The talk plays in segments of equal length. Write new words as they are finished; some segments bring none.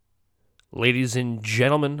Ladies and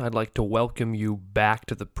gentlemen, I'd like to welcome you back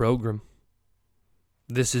to the program.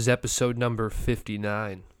 This is episode number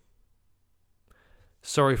 59.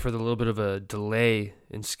 Sorry for the little bit of a delay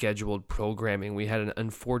in scheduled programming. We had an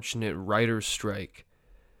unfortunate writer's strike.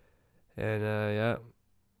 And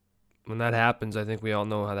when that happens, I think we all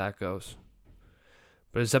know how that goes.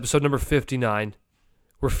 But it's episode number 59.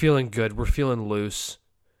 We're feeling good. We're feeling loose.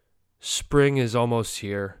 Spring is almost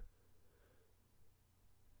here.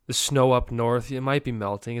 The snow up north, it might be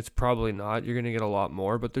melting. It's probably not. You're going to get a lot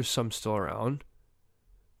more, but there's some still around.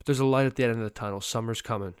 But there's a light at the end of the tunnel. Summer's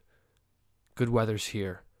coming. Good weather's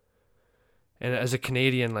here. And as a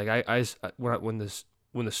Canadian, like when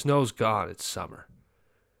the snow's gone, it's summer.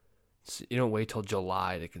 You don't wait till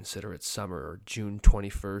July to consider it summer or June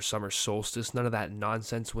 21st, summer solstice. None of that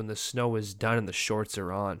nonsense. When the snow is done and the shorts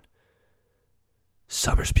are on,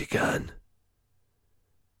 summer's begun.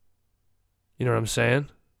 You know what I'm saying?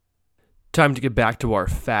 Time to get back to our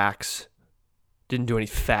facts. Didn't do any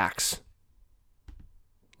facts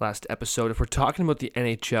last episode. If we're talking about the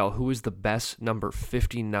NHL, who is the best number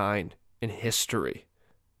 59 in history?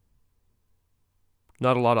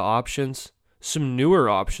 Not a lot of options. Some newer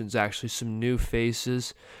options, actually. Some new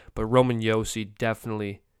faces. But Roman Josi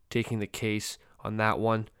definitely taking the case on that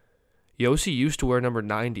one. Josi used to wear number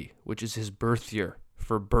 90, which is his birth year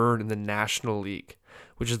for Bern in the National League,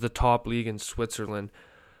 which is the top league in Switzerland.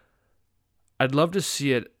 I'd love to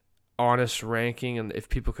see it honest ranking, and if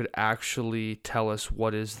people could actually tell us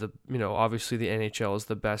what is obviously the NHL is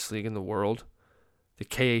the best league in the world. The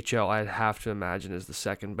KHL, I'd have to imagine, is the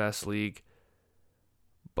second best league.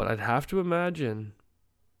 But I'd have to imagine,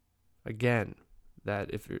 again,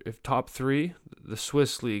 that if top three, the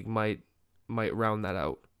Swiss league might round that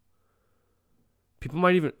out.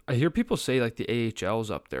 I hear people say like the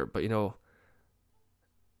AHL's up there, but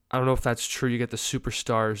I don't know if that's true. You get the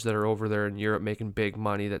superstars that are over there in Europe making big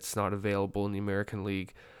money that's not available in the American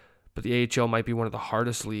League. But the AHL might be one of the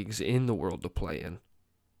hardest leagues in the world to play in.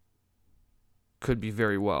 Could be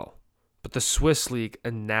very well. But the Swiss League,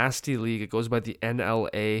 a nasty league. It goes by the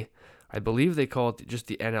NLA. I believe they call it just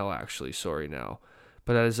the NL actually, sorry now.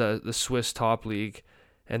 But that is the Swiss top league.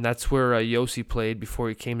 And that's where Josi played before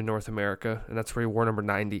he came to North America. And that's where he wore number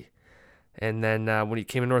 90. And then when he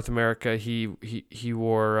came to North America, he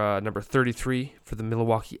wore number 33 for the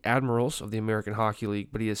Milwaukee Admirals of the American Hockey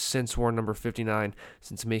League, but he has since worn number 59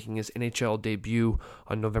 since making his NHL debut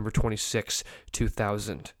on November 26,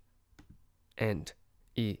 2011.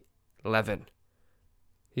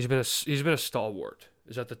 He's been a stalwart.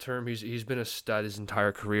 Is that the term? He's been a stud his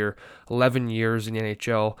entire career. 11 years in the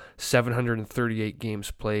NHL, 738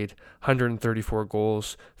 games played, 134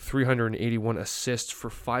 goals, 381 assists for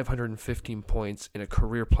 515 points in a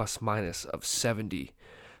career plus-minus of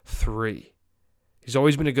 73. He's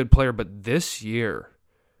always been a good player, but this year,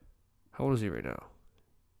 how old is he right now?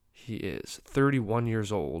 He is 31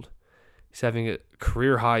 years old. He's having a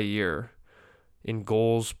career-high year in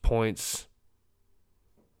goals, points,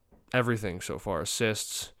 everything so far.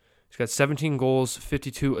 Assists. He's got 17 goals,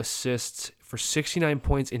 52 assists for 69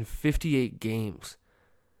 points in 58 games.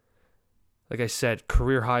 Like I said,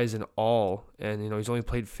 career highs in all. And, he's only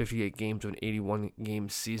played 58 games of an 81-game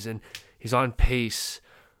season. He's on pace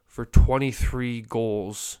for 23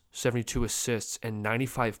 goals, 72 assists, and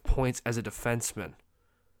 95 points as a defenseman.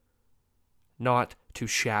 Not too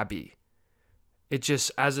shabby. It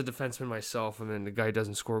just, as a defenseman myself, the guy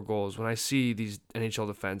doesn't score goals. When I see these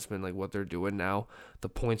NHL defensemen, like what they're doing now, the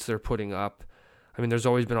points they're putting up, there's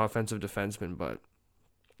always been offensive defensemen, but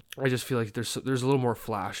I just feel like there's a little more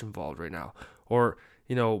flash involved right now. Or,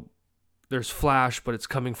 there's flash, but it's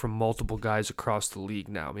coming from multiple guys across the league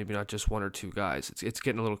now. Maybe not just one or two guys. It's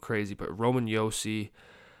getting a little crazy, but Roman Josi,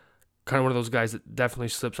 kind of one of those guys that definitely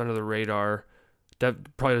slips under the radar.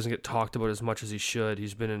 That probably doesn't get talked about as much as he should.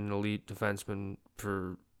 He's been an elite defenseman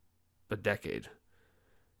for a decade.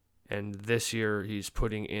 And this year, he's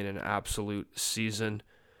putting in an absolute season.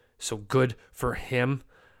 So good for him.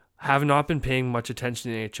 Have not been paying much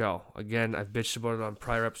attention to the NHL. Again, I've bitched about it on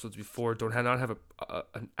prior episodes before. Not have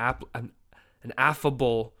an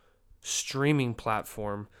affable streaming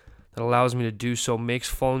platform that allows me to do so. Makes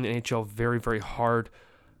following the NHL very, very hard.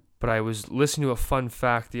 But I was listening to a fun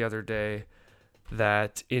fact the other day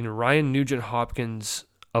that in Ryan Nugent-Hopkins'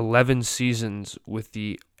 11 seasons with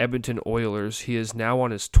the Edmonton Oilers, he is now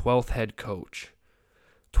on his 12th head coach.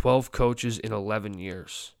 12 coaches in 11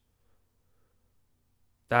 years.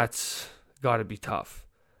 That's got to be tough.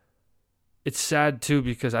 It's sad, too,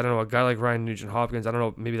 because, I don't know, a guy like Ryan Nugent-Hopkins, I don't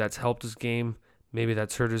know, maybe that's helped his game. Maybe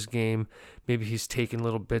that's hurt his game. Maybe he's taken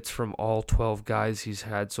little bits from all 12 guys he's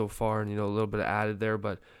had so far and, a little bit added there.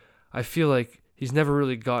 But I feel like he's never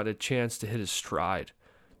really gotten a chance to hit his stride.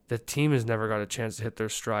 The team has never got a chance to hit their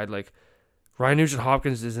stride. Like, Ryan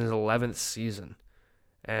Nugent-Hopkins is in his 11th season.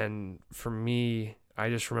 And for me, I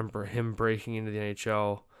just remember him breaking into the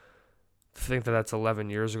NHL. To think that that's 11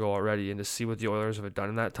 years ago already, and to see what the Oilers have done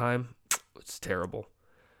in that time, it's terrible.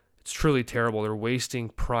 It's truly terrible. They're wasting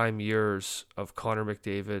prime years of Connor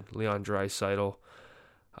McDavid, Leon Draisaitl.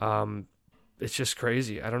 It's just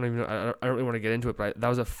crazy. I don't even know. I don't really want to get into it, but that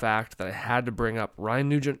was a fact that I had to bring up. Ryan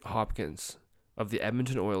Nugent-Hopkins of the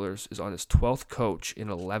Edmonton Oilers is on his 12th coach in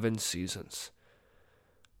 11 seasons.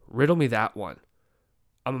 Riddle me that one.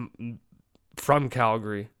 I'm from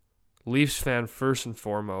Calgary, Leafs fan first and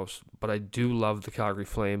foremost, but I do love the Calgary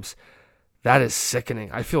Flames. That is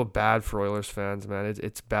sickening. I feel bad for Oilers fans, man.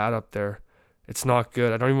 It's bad up there. It's not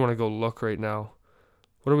good. I don't even want to go look right now.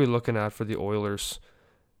 What are we looking at for the Oilers?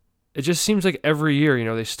 It just seems like every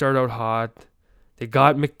year, they start out hot. They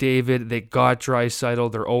got McDavid. They got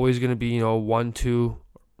Draisaitl. They're always going to be, 1, 2,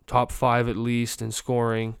 top 5 at least in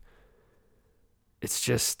scoring.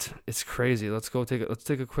 It's crazy. Let's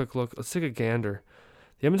take a quick look. Let's take a gander.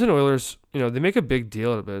 The Edmonton Oilers, they make a big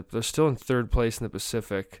deal of it, but they're still in third place in the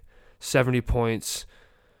Pacific. 70 points,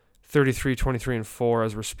 33, 23, and 4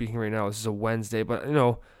 as we're speaking right now. This is a Wednesday, but,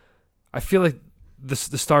 I feel like the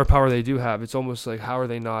star power they do have, it's almost like, how are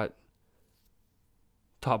they not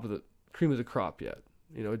top of the cream of the crop yet?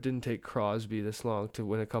 It didn't take Crosby this long to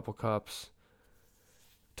win a couple cups.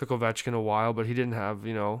 Took Ovechkin a while, but he didn't have,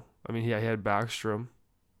 he had Backstrom.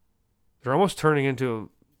 They're almost turning into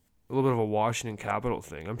a little bit of a Washington Capital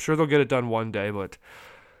thing. I'm sure they'll get it done one day, but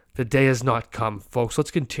the day has not come. Folks,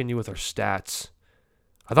 let's continue with our stats.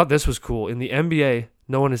 I thought this was cool. In the NBA,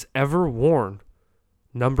 no one has ever worn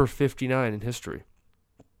number 59 in history.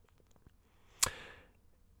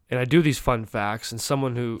 And I do these fun facts, and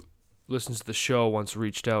someone who listens to the show once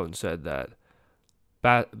reached out and said that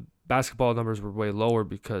basketball numbers were way lower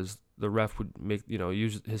because the ref would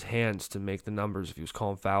use his hands to make the numbers if he was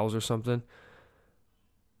calling fouls or something.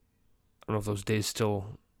 I don't know if those days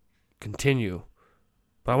still continue,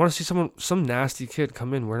 but I want to see some nasty kid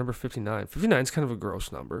come in wear number 59. 59 is kind of a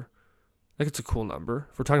gross number. I think it's a cool number.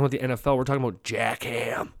 If we're talking about the NFL, we're talking about Jack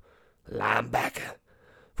Ham, linebacker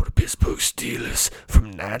for the Pittsburgh Steelers from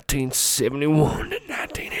 1971 to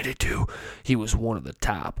 1982. He was one of the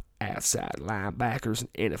top outside linebackers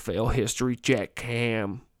in NFL history. Jack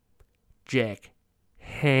Ham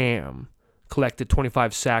collected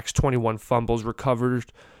 25 sacks, 21 fumbles recovered,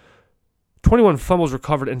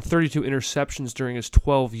 and 32 interceptions during his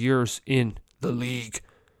 12 years in the league.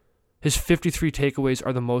 His 53 takeaways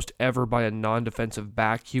are the most ever by a non-defensive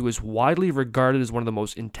back. He was widely regarded as one of the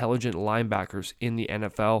most intelligent linebackers in the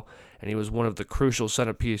NFL, and he was one of the crucial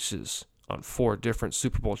centerpieces on 4 different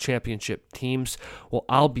Super Bowl championship teams. Well,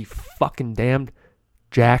 I'll be fucking damned.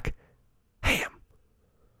 Jack Ham.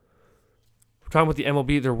 We're talking about the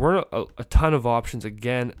MLB. There weren't a ton of options.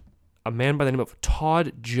 Again, a man by the name of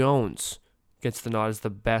Todd Jones gets the nod as the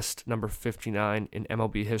best number 59 in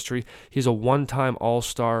MLB history. He's a one-time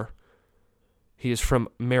All-Star. He is from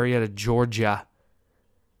Marietta, Georgia.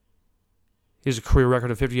 He has a career record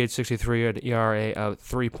of 58.63 and an ERA of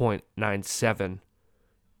 3.97.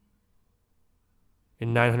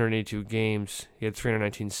 In 982 games, he had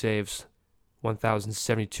 319 saves,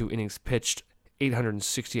 1,072 innings pitched,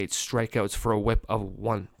 868 strikeouts for a whip of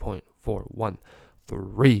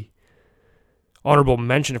 1.413. Honorable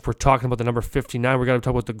mention, if we're talking about the number 59, we got to talk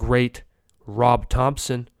about the great Rob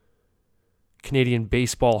Thompson, Canadian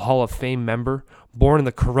Baseball Hall of Fame member, born in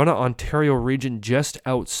the Corunna, Ontario region just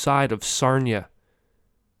outside of Sarnia,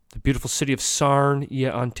 the beautiful city of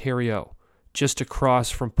Sarnia, Ontario, just across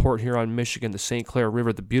from Port Huron, Michigan, the St. Clair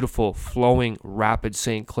River, the beautiful flowing, rapid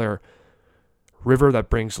St. Clair River that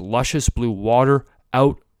brings luscious blue water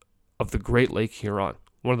out of the Great Lake Huron,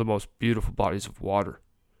 one of the most beautiful bodies of water.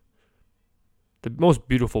 The most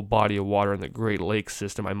beautiful body of water in the Great Lakes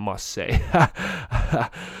system, I must say.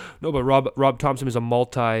 No, but Rob Thompson is a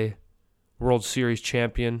multi-World Series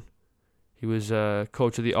champion. He was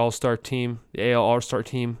coach of the All-Star team, the AL All-Star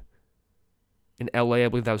team in LA. I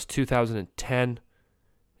believe that was 2010. And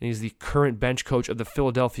he's the current bench coach of the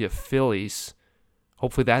Philadelphia Phillies.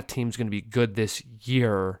 Hopefully that team's going to be good this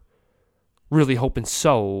year. Really hoping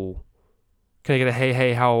so. Can I get a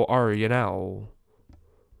hey, how are you now?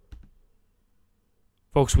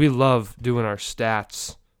 Folks, we love doing our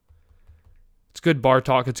stats. It's good bar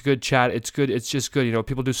talk. It's good chat. It's good. It's just good.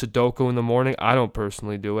 People do Sudoku in the morning. I don't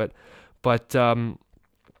personally do it. But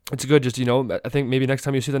it's good just, I think maybe next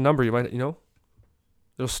time you see the number, you might,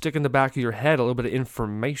 it'll stick in the back of your head, a little bit of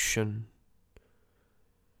information.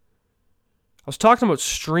 I was talking about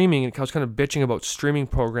streaming, and I was kind of bitching about streaming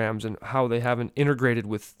programs and how they haven't integrated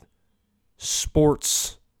with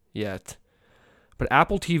sports yet. But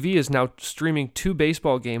Apple TV is now streaming 2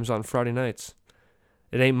 baseball games on Friday nights.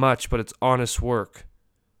 It ain't much, but it's honest work.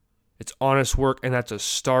 It's honest work, and that's a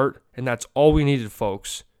start, and that's all we needed,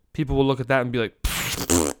 folks. People will look at that and be like,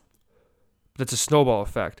 that's a snowball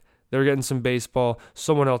effect. They're getting some baseball.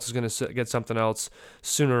 Someone else is going to get something else.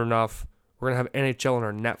 Sooner enough, we're going to have NHL on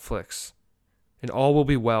our Netflix. And all will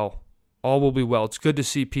be well. All will be well. It's good to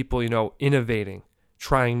see people, innovating,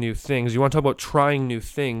 trying new things. You want to talk about trying new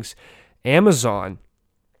things? Amazon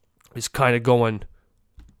is kind of going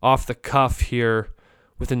off the cuff here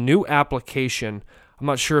with a new application. I'm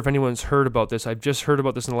not sure if anyone's heard about this. I've just heard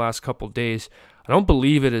about this in the last couple of days. I don't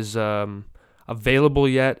believe it is available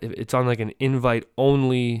yet. It's on like an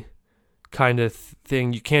invite-only kind of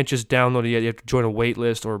thing. You can't just download it yet. You have to join a wait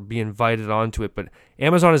list or be invited onto it. But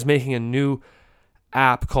Amazon is making a new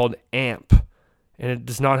app called AMP. And it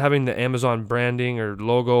does not having the Amazon branding or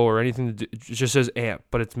logo or anything to do. It just says AMP,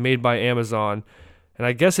 but it's made by Amazon. And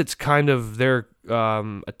I guess it's kind of their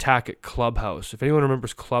attack at Clubhouse. If anyone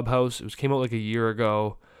remembers Clubhouse, came out like a year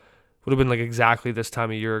ago. Would have been like exactly this time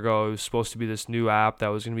a year ago. It was supposed to be this new app that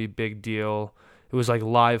was going to be a big deal. It was like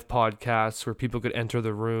live podcasts where people could enter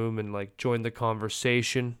the room and like join the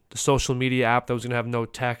conversation. The social media app that was going to have no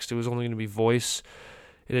text. It was only going to be voice.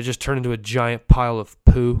 And it just turned into a giant pile of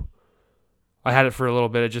poo. I had it for a little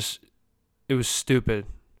bit. It was stupid.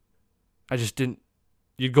 I just didn't.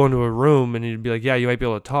 You'd go into a room and you'd be like, yeah, you might be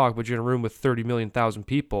able to talk, but you're in a room with 30 million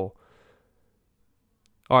people.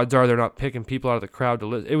 Odds are they're not picking people out of the crowd to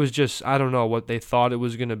listen. It was just, I don't know what they thought it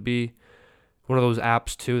was going to be. One of those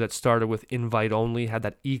apps, too, that started with invite only, had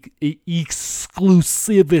that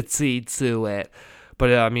exclusivity to it.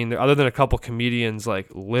 But, other than a couple comedians, like,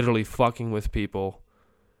 literally fucking with people,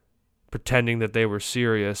 pretending that they were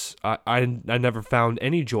serious, I never found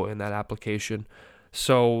any joy in that application.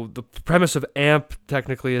 So the premise of AMP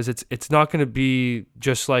technically is it's not going to be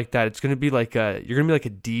just like that. It's going to be like you're going to be like a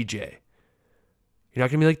DJ. You're not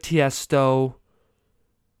going to be like Tiesto.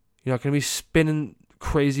 You're not going to be spinning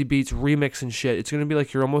crazy beats, remixing shit. It's going to be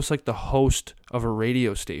like you're almost like the host of a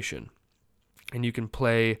radio station. And you can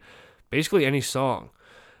play basically any song.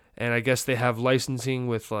 And I guess they have licensing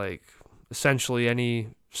with like essentially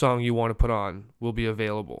any song you want to put on will be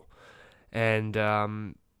available. And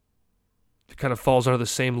it kind of falls under the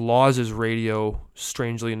same laws as radio,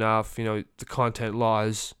 strangely enough. The content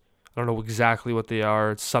laws, I don't know exactly what they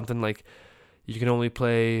are. It's something like you can only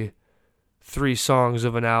play 3 songs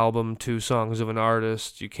of an album, 2 songs of an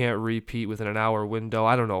artist. You can't repeat within an hour window.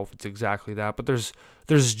 I don't know if it's exactly that, but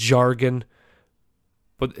there's jargon.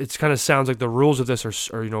 But it kind of sounds like the rules of this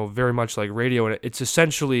are very much like radio, and it's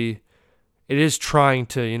essentially, it is trying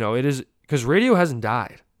to, it is, because radio hasn't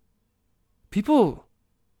died. People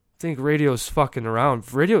think radio's fucking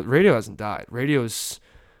around. Radio hasn't died. Radio's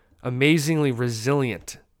amazingly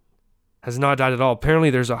resilient. Has not died at all.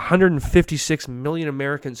 Apparently there's 156 million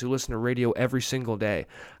Americans who listen to radio every single day.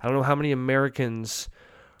 I don't know how many Americans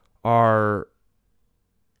are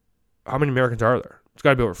there? It's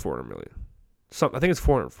got to be over 400 million. I think it's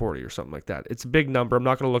 440 or something like that. It's a big number. I'm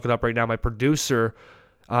not going to look it up right now. My producer,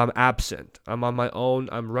 absent. I'm on my own.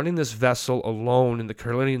 I'm running this vessel alone in the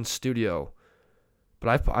Carlinian studio.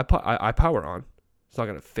 But I power on. It's not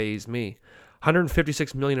going to faze me.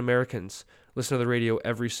 156 million Americans listen to the radio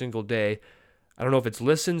every single day. I don't know if it's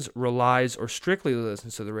listens, relies, or strictly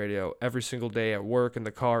listens to the radio every single day at work, in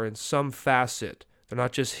the car, in some facet. They're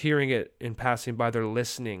not just hearing it in passing by, they're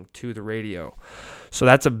listening to the radio. So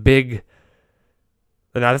that's a big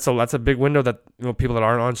window that people that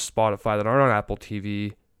aren't on Spotify, that aren't on Apple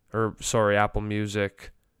TV, Apple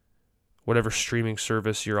Music, whatever streaming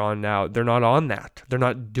service you're on now, they're not on that. They're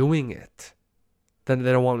not doing it. Then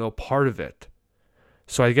they don't want no part of it.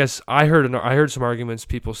 So I guess I heard some arguments,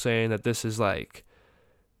 people saying that this is like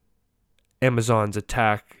Amazon's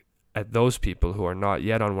attack at those people who are not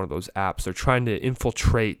yet on one of those apps. They're trying to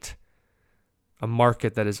infiltrate a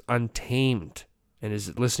market that is untamed and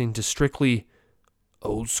is listening to strictly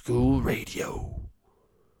old school radio.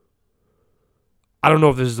 I don't know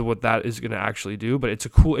if this is what that is going to actually do, but it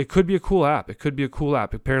could be a cool app.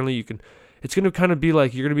 Apparently it's going to kind of be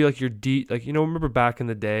like, you're going to be like remember back in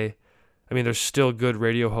the day, there's still good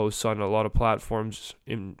radio hosts on a lot of platforms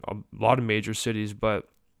in a lot of major cities, but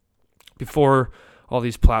before all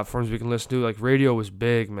these platforms we can listen to, like, radio was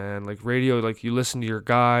big, man. Like, radio, like, you listen to your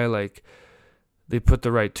guy, like, they put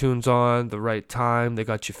the right tunes on, the right time, they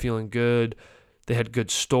got you feeling good, they had good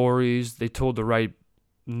stories, they told the right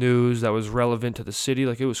news that was relevant to the city.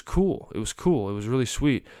 Like, it was cool. It was really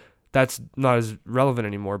sweet. that's not as relevant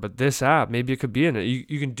anymore. But this app, maybe it could be in it.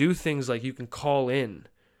 You can do things like you can call in,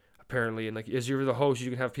 apparently, and like as you're the host, you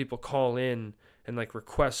can have people call in and like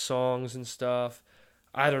request songs and stuff.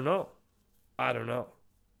 I don't know.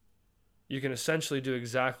 You can essentially do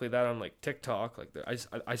exactly that on like TikTok. Like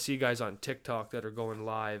I see guys on TikTok that are going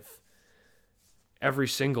live every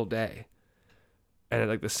single day, and at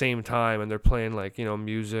like the same time, and they're playing like, you know,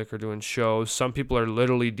 music or doing shows. Some people are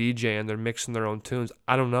literally DJing, they're mixing their own tunes.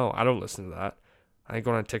 I don't know. I don't listen to that. I ain't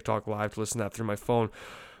going on TikTok live to listen to that through my phone.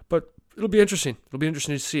 But it'll be interesting. It'll be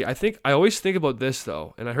interesting to see. I always think about this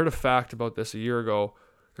though, and I heard a fact about this a year ago.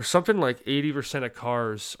 There's something like 80% of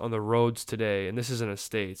cars on the roads today, and this is in the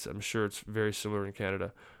States, I'm sure it's very similar in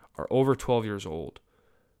Canada, are over 12 years old.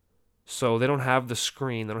 So they don't have the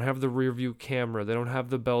screen, they don't have the rear view camera, they don't have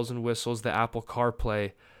the bells and whistles, the Apple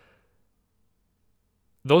CarPlay.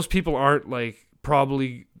 Those people aren't like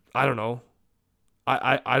probably, I don't know.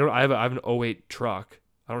 I have an '08 truck.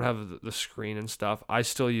 I don't have the screen and stuff. I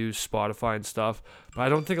still use Spotify and stuff, but I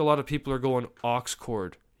don't think a lot of people are going aux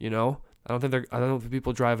cord, you know? I don't think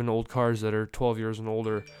people driving old cars that are 12 years and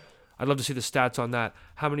older. I'd love to see the stats on that.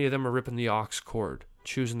 How many of them are ripping the aux cord,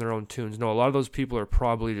 choosing their own tunes? No, a lot of those people are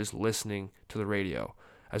probably just listening to the radio,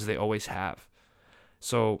 as they always have.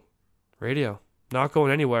 So, radio, not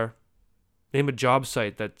going anywhere. Name a job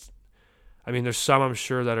site that's, I mean, there's some I'm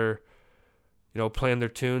sure that are, you know, playing their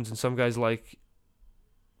tunes, and some guys like,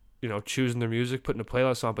 you know, choosing their music, putting a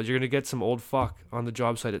playlist on, but you're going to get some old fuck on the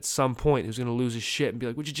job site at some point who's going to lose his shit and be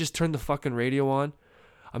like, would you just turn the fucking radio on?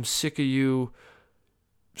 I'm sick of you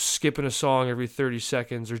skipping a song every 30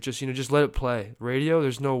 seconds, or just, you know, just let it play. Radio,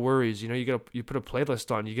 there's no worries. You know, you put a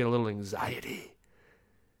playlist on, you get a little anxiety.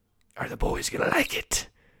 Are the boys going to like it?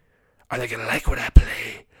 Are they going to like what I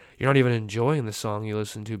play? You're not even enjoying the song you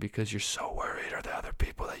listen to because you're so worried. Are the other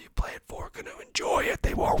people that you play it for going to enjoy it?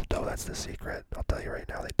 They won't, though. That's the secret. I'll tell you right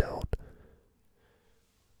now, they don't.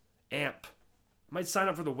 AMP. Might sign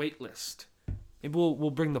up for the wait list. Maybe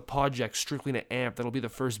we'll bring the project strictly to AMP. That'll be the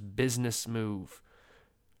first business move.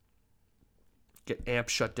 Get AMP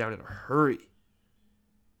shut down in a hurry.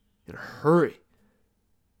 In a hurry.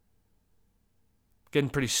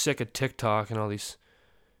 Getting pretty sick of TikTok and all these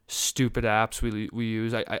stupid apps we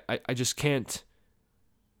use. I just can't.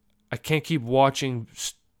 I can't keep watching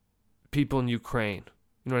people in Ukraine.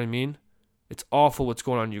 You know what I mean? It's awful what's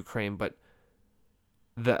going on in Ukraine, but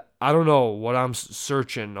I don't know what I'm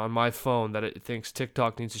searching on my phone that it thinks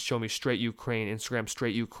TikTok needs to show me straight Ukraine, Instagram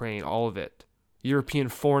straight Ukraine, all of it. European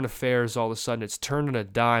foreign affairs, all of a sudden it's turned on a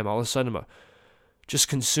dime. All of a sudden I'm just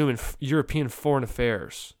consuming European foreign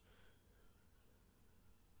affairs.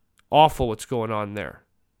 Awful what's going on there.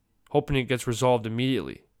 Hoping it gets resolved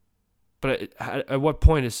immediately. But at what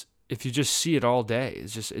point is, if you just see it all day,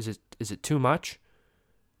 is it too much?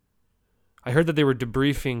 I heard that they were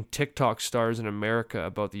debriefing TikTok stars in America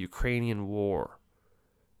about the Ukrainian war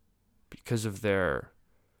because of their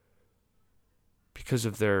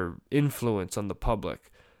influence on the public.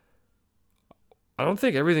 I don't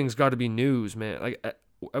think everything's got to be news, man. Like,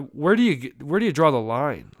 where do you draw the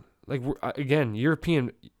line? Like, again,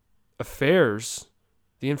 European affairs,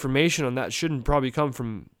 the information on that shouldn't probably come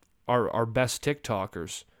from our best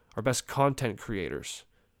TikTokers, our best content creators.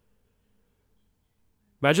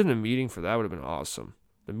 Imagine the meeting for that would have been awesome.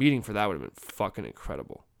 The meeting for that would have been fucking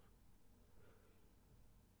incredible.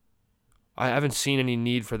 I haven't seen any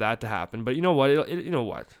need for that to happen, but you know what? You know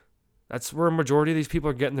what? That's where a majority of these people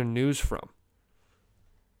are getting their news from.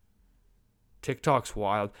 TikTok's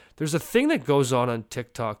wild. There's a thing that goes on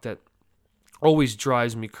TikTok that always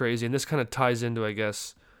drives me crazy, and this kind of ties into, I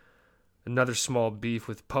guess, another small beef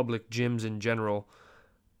with public gyms in general.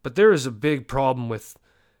 But there is a big problem with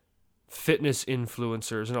fitness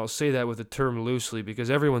influencers, and I'll say that with the term loosely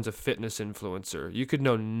because everyone's a fitness influencer. You could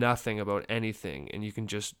know nothing about anything, and you can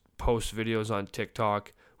just post videos on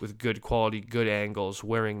TikTok with good quality, good angles,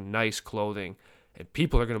 wearing nice clothing, and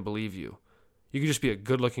people are going to believe you. You could just be a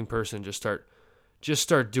good-looking person and just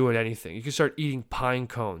start doing anything. You can start eating pine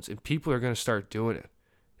cones, and people are going to start doing it.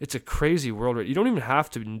 It's a crazy world. You don't have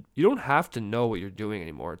to know what you're doing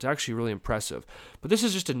anymore. It's actually really impressive. But this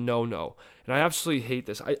is just a no-no. And I absolutely hate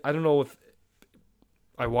this. I don't know if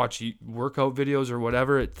I watch workout videos or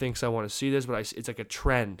whatever, it thinks I want to see this, but it's like a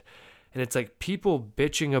trend. And it's like people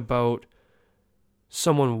bitching about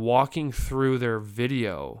someone walking through their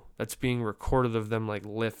video that's being recorded of them like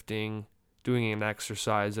lifting, doing an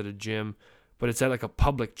exercise at a gym, but it's at like a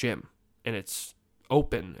public gym and it's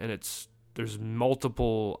open and there's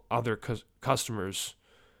multiple other customers,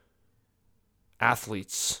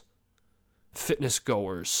 athletes, fitness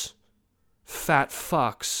goers, fat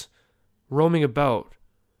fucks roaming about.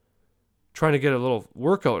 trying to get a little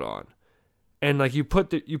workout on. And like you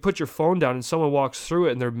put your phone down and someone walks through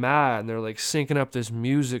it and they're mad and they're like syncing up this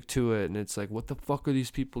music to it, and it's like, what the fuck are these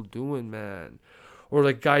people doing, man? Or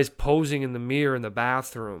like guys posing in the mirror in the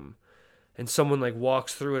bathroom, and someone like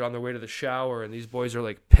walks through it on their way to the shower, and these boys are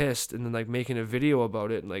like pissed and then like making a video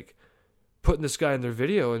about it and like putting this guy in their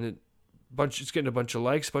video, and it's getting a bunch of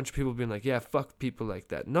likes, a bunch of people being like, yeah, fuck people like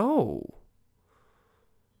that. No.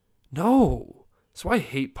 That's why I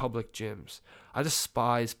hate public gyms. I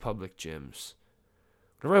despise public gyms.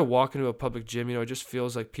 Whenever I walk into a public gym, it just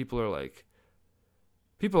feels like people are looking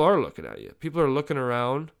at you. People are looking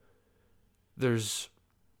around. There's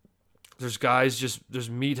guys there's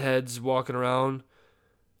meatheads walking around.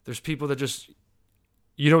 There's people that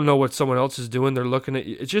you don't know what someone else is doing. They're looking at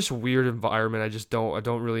you. It's just a weird environment. I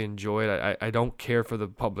don't really enjoy it. I don't care for the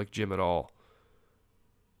public gym at all.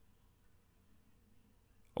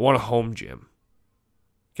 I want a home gym.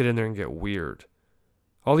 Get in there and get weird.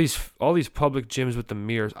 All these public gyms with the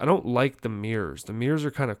mirrors. I don't like the mirrors. The mirrors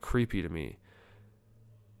are kind of creepy to me.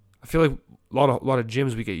 I feel like a lot of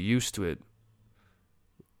gyms, we get used to it.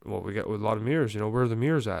 Well, we got with a lot of mirrors. Where are the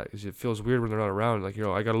mirrors at? Because it feels weird when they're not around. Like,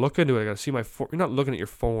 I got to look into it. I got to see my form. You're not looking at your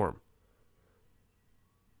form.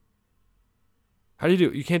 How do you do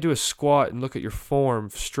it? You can't do a squat and look at your form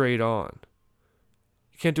straight on.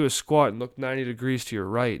 You can't do a squat and look 90 degrees to your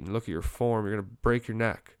right and look at your form. You're going to break your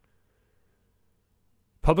neck.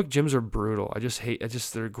 Public gyms are brutal.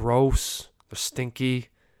 They're gross. They're stinky.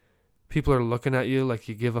 People are looking at you like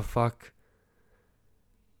you give a fuck.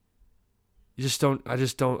 I just don't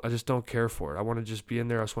care for it. I want to just be in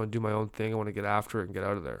there. I just want to do my own thing. I want to get after it and get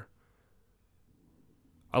out of there.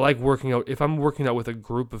 I like working out. If I'm working out with a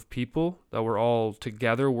group of people that we're all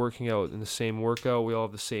together working out in the same workout, we all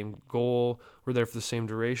have the same goal, we're there for the same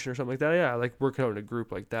duration or something like that. Yeah, I like working out in a group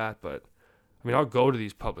like that. But I'll go to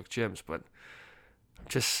these public gyms, but I'm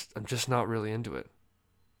just not really into it.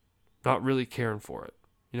 Not really caring for it.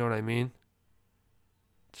 You know what I mean?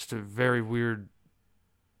 Just a very weird.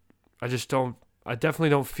 I definitely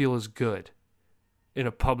don't feel as good in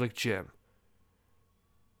a public gym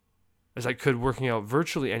as I could working out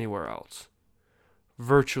virtually anywhere else.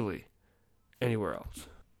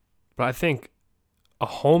 But I think a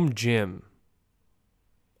home gym,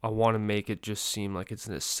 I want to make it just seem like it's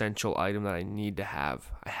an essential item that I need to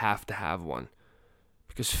have. I have to have one.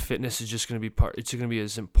 Because fitness is just going to be it's going to be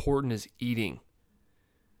as important as eating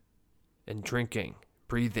and drinking,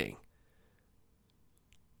 breathing.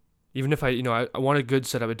 Even if I want a good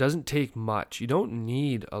setup, it doesn't take much. You don't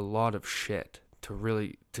need a lot of shit to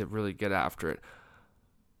really get after it.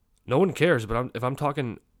 No one cares, but if I'm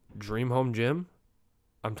talking dream home gym,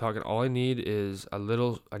 I'm talking all I need is I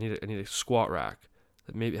need a squat rack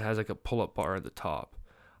that maybe has like a pull-up bar at the top.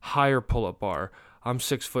 Higher pull-up bar. I'm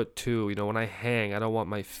 6'2". When I hang, I don't want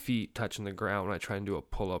my feet touching the ground when I try and do a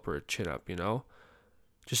pull-up or a chin-up,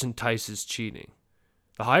 Just entices cheating.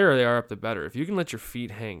 The higher they are up, the better. If you can let your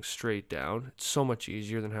feet hang straight down, it's so much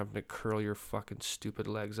easier than having to curl your fucking stupid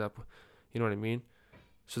legs up. You know what I mean?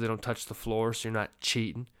 So they don't touch the floor, so you're not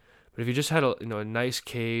cheating. But if you just had a nice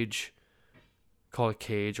cage, call it a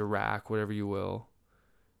cage, a rack, whatever you will.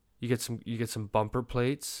 You get some bumper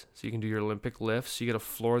plates, so you can do your Olympic lifts. You get a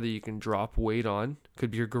floor that you can drop weight on.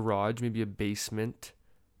 Could be your garage, maybe a basement.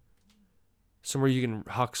 Somewhere you can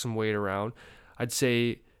huck some weight around. I'd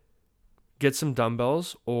say get some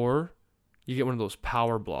dumbbells, or you get one of those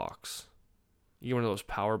power blocks.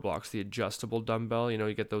 The adjustable dumbbell.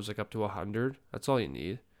 You get those like up to 100. That's all you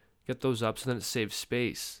need. Get those up so then it saves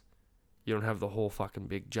space. You don't have the whole fucking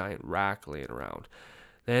big giant rack laying around.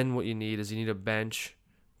 Then what you need is a bench.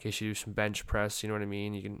 In case you do some bench press, you know what I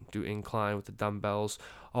mean? You can do incline with the dumbbells,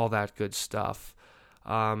 all that good stuff.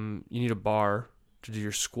 You need a bar to do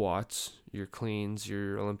your squats, your cleans,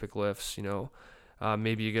 your Olympic lifts,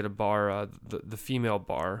 Maybe you get a bar, the female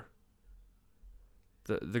bar,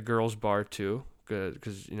 the girls bar too, good,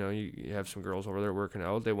 because, you have some girls over there working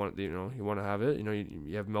out. They want, you want to have it.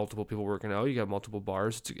 You have multiple people working out. You got multiple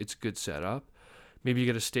bars. It's a good setup. Maybe you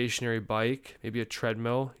get a stationary bike, maybe a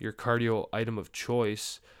treadmill, your cardio item of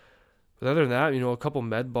choice. But other than that, a couple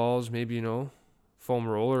med balls, maybe, foam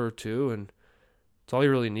roller or two, and it's all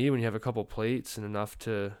you really need when you have a couple plates and enough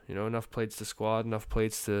plates to squat, enough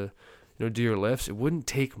plates to, do your lifts. It wouldn't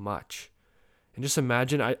take much. And just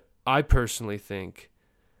imagine, I personally think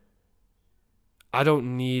I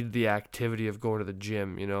don't need the activity of going to the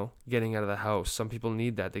gym, getting out of the house. Some people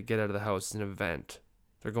need that. They get out of the house. It's an event.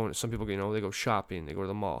 Some people, they go shopping, they go to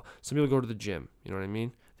the mall. Some people go to the gym, you know what I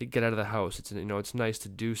mean? They get out of the house. It's, it's nice to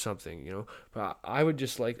do something, But I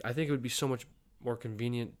think it would be so much more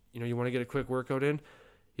convenient. You want to get a quick workout in?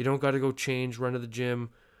 You don't got to go change, run to the gym,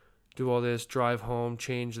 do all this, drive home,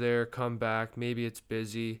 change there, come back. Maybe it's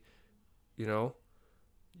busy, you know.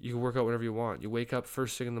 You can work out whenever you want. You wake up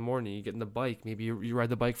first thing in the morning, you get in the bike. Maybe you ride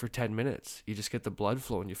the bike for 10 minutes. You just get the blood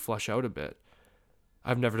flow and you flush out a bit.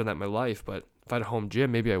 I've never done that in my life, but if I had a home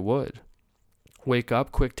gym, maybe I would. Wake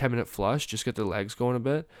up, quick 10-minute flush, just get the legs going a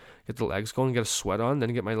bit. Get the legs going, get a sweat on,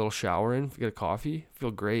 then get my little shower in, get a coffee, feel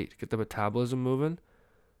great. Get the metabolism moving.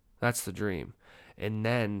 That's the dream. And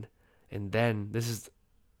then this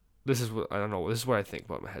is what I don't know, this is what I think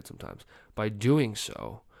about in my head sometimes. By doing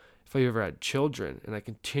so, if I ever had children and I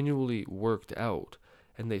continually worked out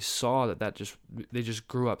and they saw they just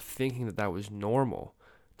grew up thinking that was normal,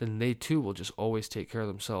 then they too will just always take care of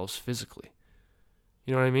themselves physically.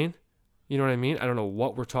 You know what I mean? I don't know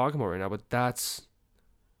what we're talking about right now, but that's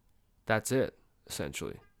it,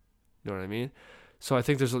 essentially. You know what I mean? So I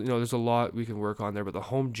think there's a lot we can work on there, but the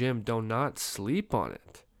home gym, do not sleep on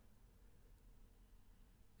it.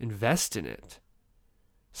 Invest in it.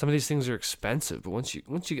 Some of these things are expensive, but once you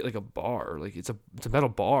get like a bar, like it's a metal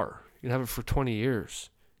bar, you can have it for 20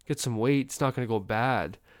 years. Get some weight, it's not going to go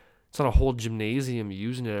bad. It's not a whole gymnasium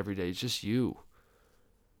using it every day. It's just you.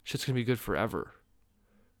 Shit's going to be good forever.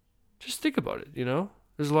 Just think about it, you know?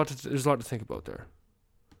 There's a lot to think about there.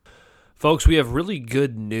 Folks, we have really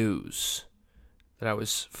good news that I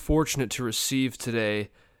was fortunate to receive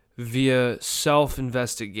today via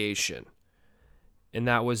self-investigation. And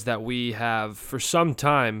that was that we have, for some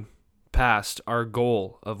time, passed our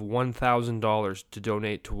goal of $1,000 to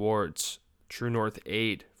donate towards True North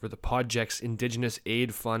Aid for the Podject's Indigenous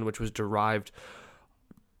Aid Fund, which was derived,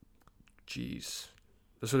 this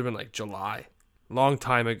would have been like July, long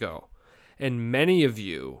time ago. And many of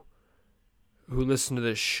you who listen to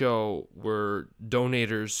this show were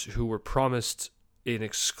donators who were promised an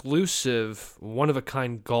exclusive,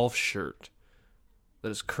 one-of-a-kind golf shirt that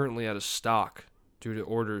is currently out of stock due to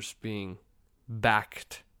orders being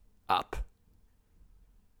backed up.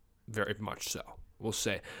 Very much so, we'll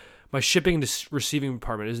say. My shipping to receiving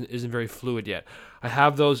department isn't very fluid yet. I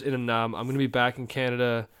have those in I'm going to be back in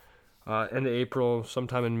Canada end of April,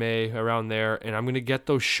 sometime in May, around there, and I'm going to get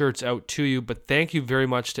those shirts out to you. But thank you very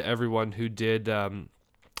much to everyone who did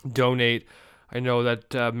donate. I know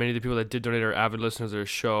that many of the people that did donate are avid listeners of their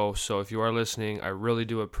show, so if you are listening, I really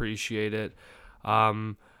do appreciate it.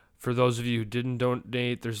 For those of you who didn't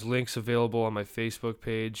donate, there's links available on my Facebook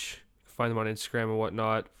page. Find them on Instagram and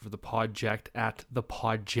whatnot for the Podject, at the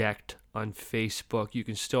Podject on Facebook. You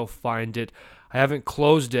can still find it. I haven't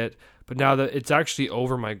closed it, but now that it's actually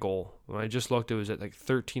over my goal. When I just looked, it was at like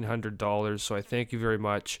 $1,300. So I thank you very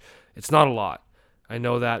much. It's not a lot. I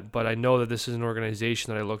know that, but I know that this is an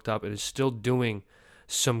organization that I looked up and is still doing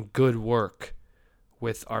some good work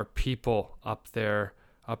with our people up there,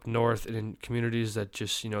 up north, and in communities that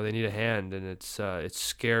just, they need a hand, and it's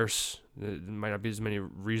scarce. There might not be as many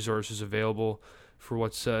resources available for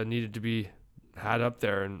what's needed to be had up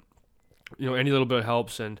there, and any little bit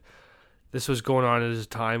helps. And this was going on at a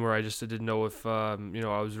time where I just didn't know if I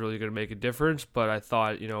was really going to make a difference, but I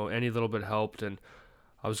thought any little bit helped, and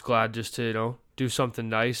I was glad just to do something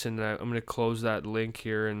nice. And I'm going to close that link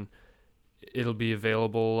here, and it'll be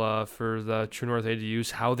available for the True North Aid to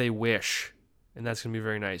use how they wish. And that's going to be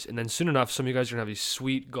very nice. And then soon enough, some of you guys are going to have these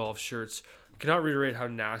sweet golf shirts. I cannot reiterate how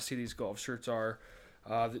nasty these golf shirts are.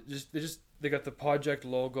 They got the Podject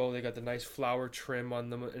logo. They got the nice flower trim on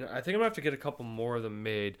them. And I think I'm going to have to get a couple more of them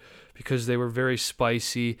made because they were very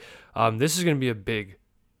spicy. This is going to be a big,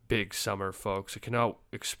 big summer, folks. I cannot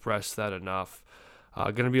express that enough.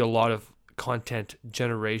 Going to be a lot of content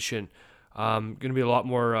generation. Going to be a lot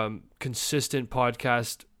more consistent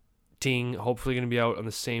podcast. Hopefully going to be out on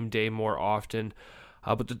the same day more often.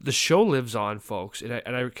 But the show lives on, folks. And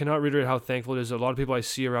I cannot reiterate how thankful it is. A lot of people I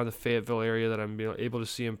see around the Fayetteville area that I'm able to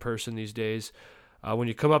see in person these days. When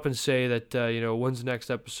you come up and say that, when's the next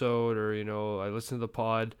episode, or, I listen to the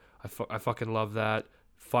pod, I fucking love that.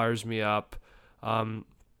 Fires me up.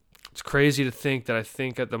 It's crazy to think that I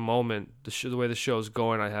think at the moment, the way the show is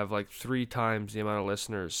going, I have like 3 times the amount of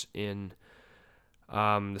listeners in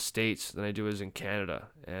the States than I do is in Canada.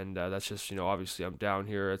 And that's just, obviously I'm down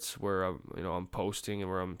here. It's where I'm posting and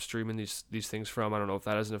where I'm streaming these things from. I don't know if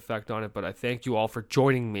that has an effect on it, but I thank you all for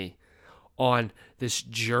joining me on this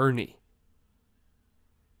journey.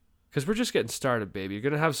 Because we're just getting started, baby. You're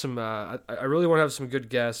going to have some, I really want to have some good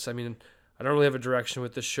guests. I mean, I don't really have a direction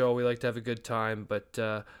with this show. We like to have a good time, but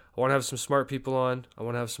I want to have some smart people on. I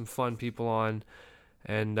want to have some fun people on.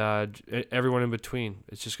 And everyone in between.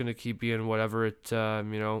 It's just going to keep being whatever it,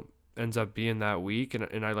 ends up being that week.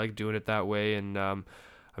 And I like doing it that way. And,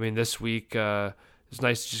 this week, It's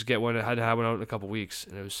nice to just get one. I had to have one out in a couple weeks,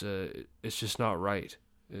 and it's just not right.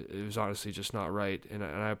 It was honestly just not right, and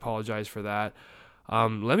I apologize for that.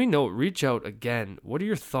 Let me know. Reach out again. What are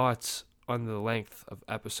your thoughts on the length of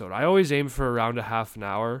episode? I always aim for around a half an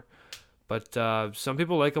hour, but some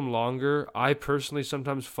people like them longer. I personally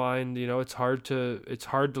sometimes find it's hard to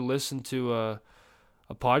listen to a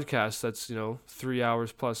podcast that's 3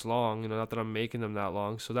 hours plus long. Not that I'm making them that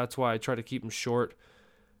long, so that's why I try to keep them short.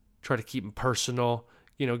 Try to keep them personal.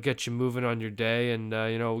 Get you moving on your day, and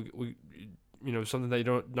something that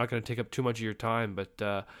not going to take up too much of your time,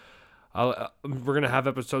 but. We're gonna have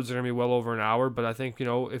episodes that are gonna be well over an hour, but I think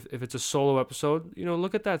if it's a solo episode,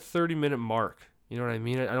 look at that 30-minute mark. You know what I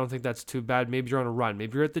mean? I don't think that's too bad. Maybe you're on a run.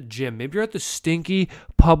 Maybe you're at the gym. Maybe you're at the stinky,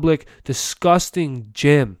 public, disgusting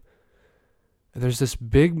gym. And there's this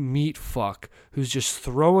big meat fuck who's just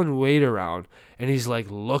throwing weight around, and he's like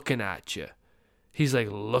looking at you. He's like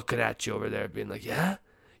looking at you over there, being like, "Yeah,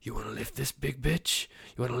 you want to lift this big bitch?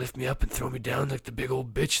 You want to lift me up and throw me down like the big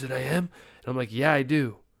old bitch that I am?" And I'm like, "Yeah, I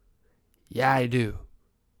do. Yeah, I do.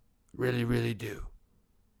 Really, really do."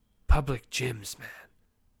 Public gyms, man.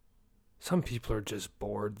 Some people are just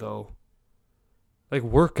bored, though. Like,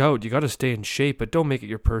 work out. You gotta stay in shape, but don't make it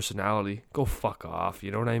your personality. Go fuck off,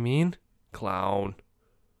 you know what I mean? Clown.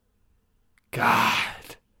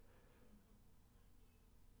 God.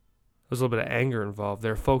 There's a little bit of anger involved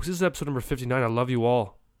there, folks. This is episode number 59. I love you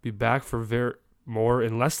all. Be back for more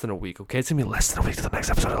in less than a week, okay? It's gonna be less than a week to the next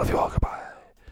episode. I love you all. Goodbye.